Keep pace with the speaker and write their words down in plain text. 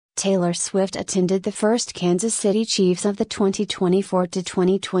Taylor Swift attended the first Kansas City Chiefs of the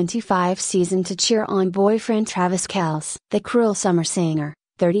 2024-2025 season to cheer on boyfriend Travis Kelce. The Cruel Summer singer,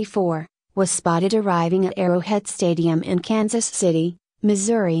 34, was spotted arriving at Arrowhead Stadium in Kansas City,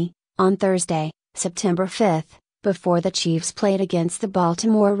 Missouri, on Thursday, September 5, before the Chiefs played against the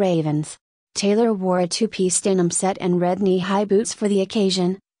Baltimore Ravens. Taylor wore a two-piece denim set and red knee-high boots for the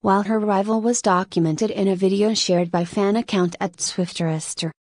occasion, while her arrival was documented in a video shared by fan account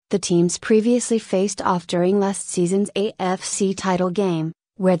 @Swifterister. The teams previously faced off during last season's AFC title game,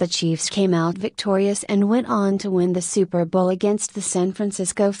 where the Chiefs came out victorious and went on to win the Super Bowl against the San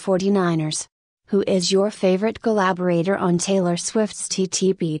Francisco 49ers. Who is your favorite collaborator on Taylor Swift's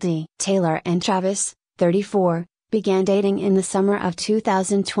TTPD? Taylor and Travis, 34, began dating in the summer of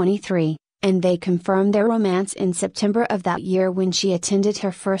 2023, and they confirmed their romance in September of that year when she attended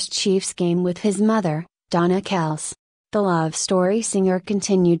her first Chiefs game with his mother, Donna Kelce. The Love Story singer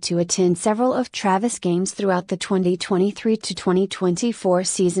continued to attend several of Travis' games throughout the 2023-2024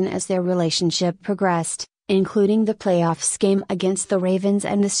 season as their relationship progressed, including the playoffs game against the Ravens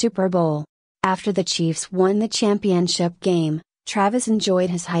and the Super Bowl. After the Chiefs won the championship game, Travis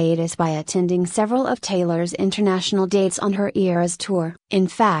enjoyed his hiatus by attending several of Taylor's international dates on her Eras tour. In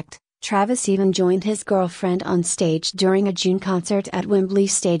fact, Travis even joined his girlfriend on stage during a June concert at Wembley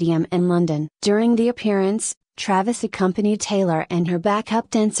Stadium in London. During the appearance, Travis accompanied Taylor and her backup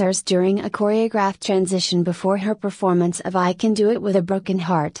dancers during a choreographed transition before her performance of I Can Do It With a Broken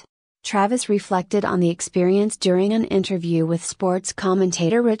Heart. Travis reflected on the experience during an interview with sports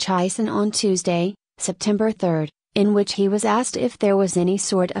commentator Rich Eisen on Tuesday, September 3, in which he was asked if there was any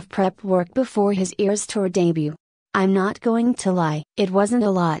sort of prep work before his Eras tour debut. "I'm not going to lie. It wasn't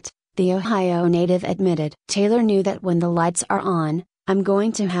a lot," the Ohio native admitted. "Taylor knew that when the lights are on, I'm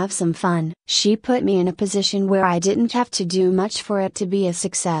going to have some fun. She put me in a position where I didn't have to do much for it to be a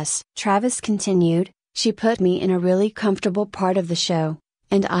success." Travis continued, "She put me in a really comfortable part of the show,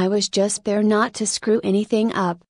 and I was just there not to screw anything up.